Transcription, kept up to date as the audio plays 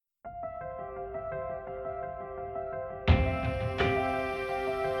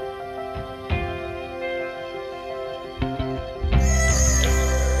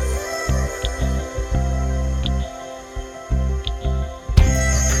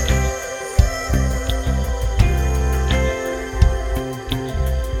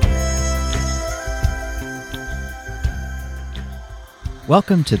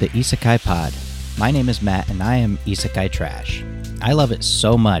Welcome to the Isekai Pod. My name is Matt and I am Isekai Trash. I love it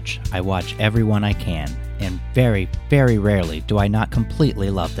so much, I watch every one I can, and very, very rarely do I not completely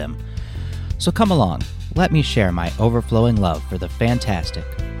love them. So come along, let me share my overflowing love for the fantastic,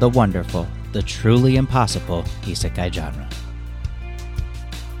 the wonderful, the truly impossible Isekai genre.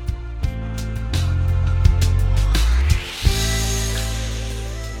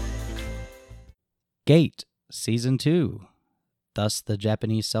 Gate, Season 2. Thus the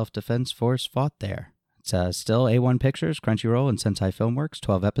Japanese Self-Defense Force fought there. It's still A1 Pictures, Crunchyroll, and Sentai Filmworks.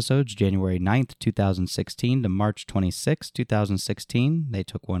 12 episodes, January 9th, 2016 to March 26th, 2016. They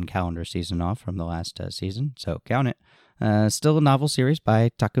took one calendar season off from the last season, so count it. Still a novel series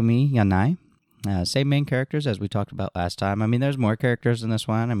by Takumi Yanai. Same main characters as we talked about last time. I mean, there's more characters in this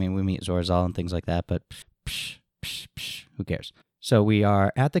one. I mean, we meet Zorzal and things like that, but who cares? So we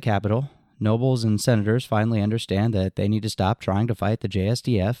are at the Capitol. Nobles and senators finally understand that they need to stop trying to fight the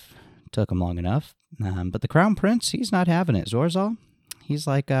JSDF. Took them long enough. But the Crown Prince, he's not having it. Zorzal, he's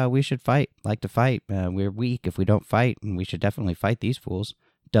like, we should fight, like to fight. We're weak if we don't fight, and we should definitely fight these fools.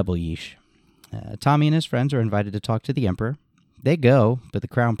 Double yeesh. Tommy and his friends are invited to talk to the Emperor. They go, but the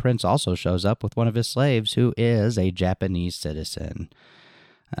Crown Prince also shows up with one of his slaves, who is a Japanese citizen.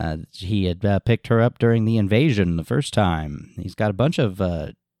 He had picked her up during the invasion the first time. He's got a bunch of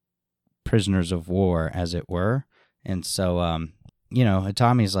prisoners of war, as it were. And so,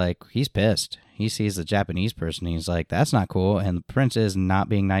 Tommy's like, he's pissed. He sees the Japanese person. He's like, that's not cool. And the prince is not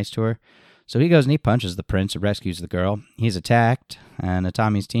being nice to her. So he goes and he punches the prince and rescues the girl. He's attacked, and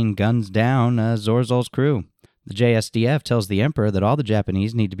Atami's team guns down Zorzal's crew. The JSDF tells the Emperor that all the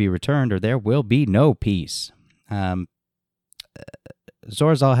Japanese need to be returned or there will be no peace.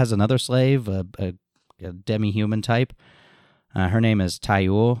 Zorzal has another slave, a demi-human type. Her name is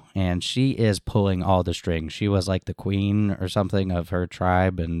Tayul, and she is pulling all the strings. She was like the queen or something of her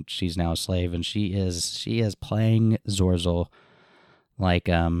tribe, and she's now a slave, and she is playing Zorzal like,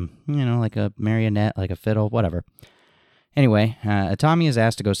 like a marionette, like a fiddle, whatever. Anyway, Atami is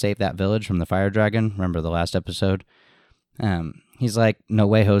asked to go save that village from the fire dragon. Remember the last episode? He's like, no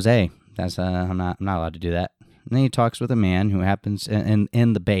way, Jose. That's I'm not allowed to do that. And then he talks with a man who happens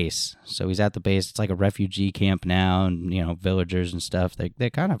in the base. So he's at the base. It's like a refugee camp now, and villagers and stuff. They're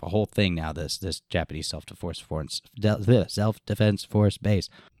kind of a whole thing now. This Japanese self-defense force base.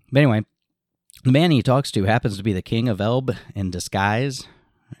 But anyway, the man he talks to happens to be the king of Elb in disguise,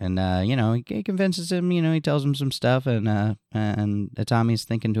 and he convinces him. He tells him some stuff, and Atami's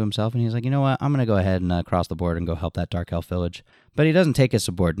thinking to himself, and he's like, you know what? I'm gonna go ahead and cross the border and go help that Dark Elf village. But he doesn't take his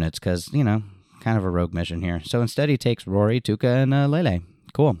subordinates because kind of a rogue mission here. So instead he takes Rory, Tuka, and Lele.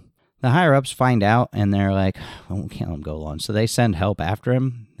 Cool. The higher-ups find out, and they're like, well, we can't let him go alone. So they send help after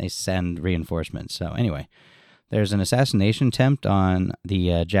him. They send reinforcements. So anyway, there's an assassination attempt on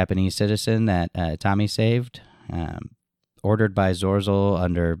the Japanese citizen that Tommy saved, ordered by Zorzal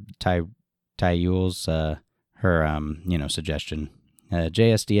under Tayul's, her suggestion.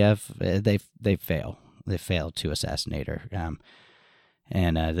 JSDF, they fail. They fail to assassinate her.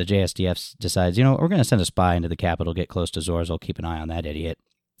 And the JSDF decides, we're going to send a spy into the capital, get close to Zorzal, keep an eye on that idiot.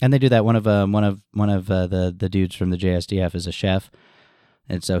 And they do that. One of the dudes from the JSDF is a chef,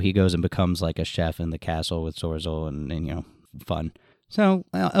 and so he goes and becomes like a chef in the castle with Zorzal, and fun. So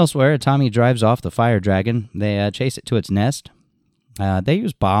elsewhere, Tommy drives off the fire dragon. They chase it to its nest. They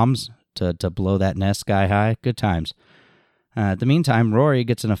use bombs to blow that nest sky high. Good times. In the meantime, Rory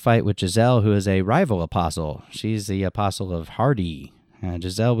gets in a fight with Giselle, who is a rival apostle. She's the apostle of Hardy.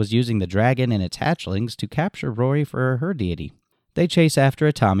 Giselle was using the dragon and its hatchlings to capture Rory for her deity. They chase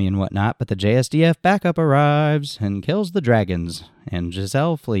after Atami and whatnot, but the JSDF backup arrives and kills the dragons, and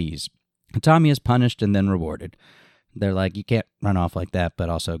Giselle flees. Atami is punished and then rewarded. They're like, you can't run off like that, but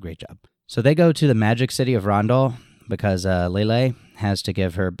also great job. So they go to the magic city of Rondal because Lele has to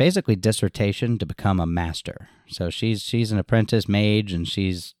give her basically dissertation to become a master. So she's an apprentice mage, and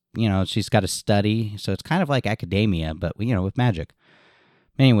she's got to study. So it's kind of like academia, but with magic.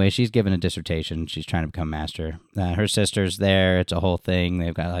 Anyway, she's given a dissertation. She's trying to become master. Her sister's there. It's a whole thing.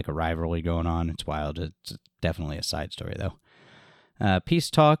 They've got like a rivalry going on. It's wild. It's definitely a side story, though.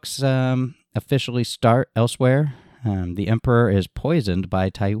 Peace talks officially start elsewhere. The Emperor is poisoned by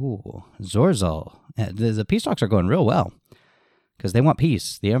Tayul. Zorzal. The peace talks are going real well because they want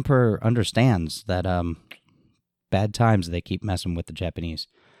peace. The Emperor understands that bad times, they keep messing with the Japanese.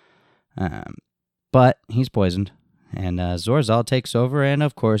 But he's poisoned. And Zorzal takes over and,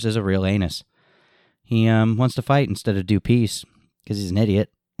 of course, is a real anus. He wants to fight instead of do peace because he's an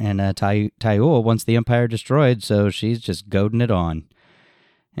idiot. And Tayul wants the Empire destroyed, so she's just goading it on.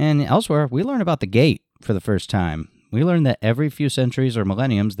 And elsewhere, we learn about the Gate for the first time. we learned that every few centuries or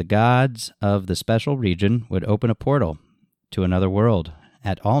millenniums, the gods of the special region would open a portal to another world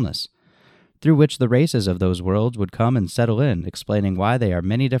at Alnus, through which the races of those worlds would come and settle in, explaining why there are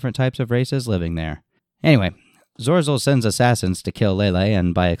many different types of races living there. Anyway, Zorzal sends assassins to kill Lele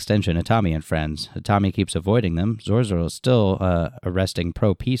and, by extension, Atami and friends. Atami keeps avoiding them. Zorzal is still arresting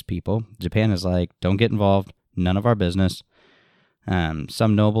pro-peace people. Japan is like, don't get involved, none of our business.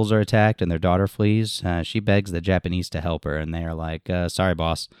 Some nobles are attacked and their daughter flees. She begs the Japanese to help her, and they are like, sorry,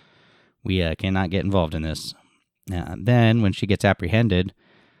 boss, we cannot get involved in this. Then, when she gets apprehended,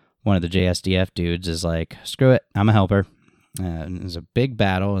 one of the JSDF dudes is like, screw it, I'm a helper. There's a big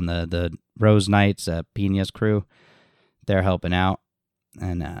battle, and the Rose Knights, Pina's crew, they're helping out.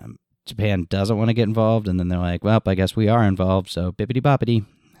 And Japan doesn't want to get involved, and then they're like, well, I guess we are involved, so bippity-boppity.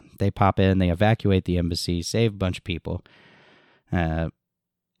 They pop in, they evacuate the embassy, save a bunch of people.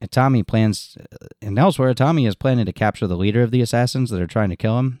 Atami plans, and elsewhere, Atami is planning to capture the leader of the assassins that are trying to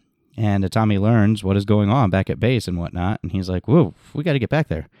kill him, and Atami learns what is going on back at base and whatnot, and he's like, whoa, we got to get back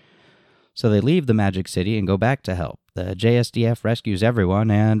there. So they leave the Magic City and go back to help. The JSDF rescues everyone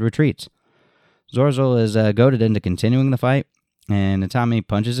and retreats. Zorzal is goaded into continuing the fight, and Atami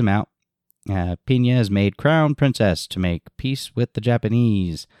punches him out. Pina is made crown princess to make peace with the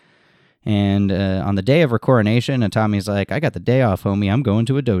Japanese. And on the day of her coronation, Atami's like, I got the day off, homie. I'm going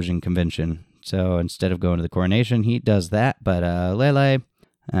to a Dojin convention. So instead of going to the coronation, he does that. But Lele,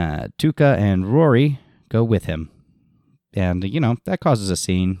 Tuka, and Rory go with him. And, that causes a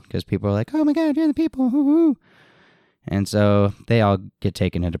scene because people are like, oh my God, you're the people. Hoo-hoo. And so they all get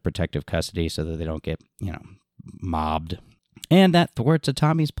taken into protective custody so that they don't get, mobbed. And that thwarts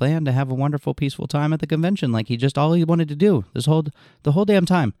Atami's plan to have a wonderful, peaceful time at the convention. Like all he wanted to do the whole damn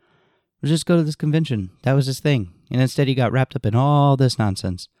time was just go to this convention. That was his thing. And instead he got wrapped up in all this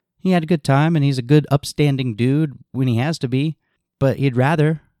nonsense. He had a good time, and he's a good, upstanding dude when he has to be. But he'd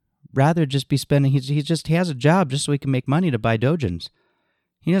rather just be spending. He has a job just so he can make money to buy dojins.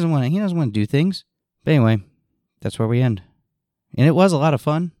 He doesn't want to do things. But anyway, that's where we end. And it was a lot of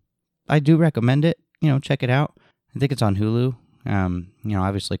fun. I do recommend it. Check it out. I think it's on Hulu.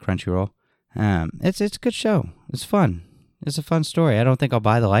 Obviously Crunchyroll. It's a good show. It's fun. It's a fun story. I don't think I'll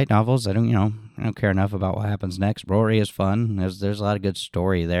buy the light novels. I don't care enough about what happens next. Rory is fun. There's a lot of good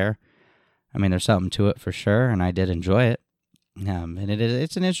story there. I mean, there's something to it for sure, and I did enjoy it. And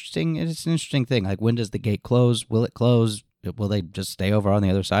it's an interesting thing. Like, when does the gate close? Will it close? Will they just stay over on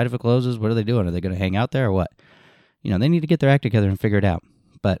the other side if it closes? What are they doing? Are they going to hang out there or what? They need to get their act together and figure it out.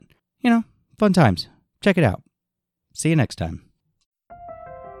 But, fun times. Check it out. See you next time.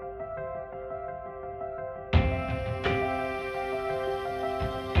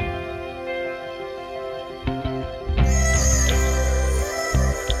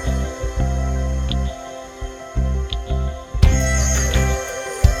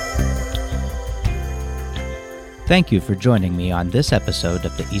 Thank you for joining me on this episode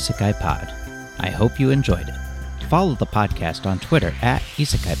of the Isekai Pod. I hope you enjoyed it. Follow the podcast on Twitter at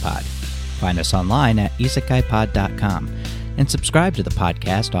IsekaiPod. Find us online at isekaipod.com. And subscribe to the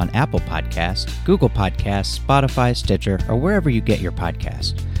podcast on Apple Podcasts, Google Podcasts, Spotify, Stitcher, or wherever you get your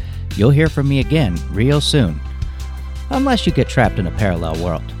podcast. You'll hear from me again real soon. Unless you get trapped in a parallel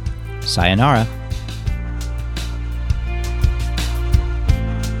world. Sayonara.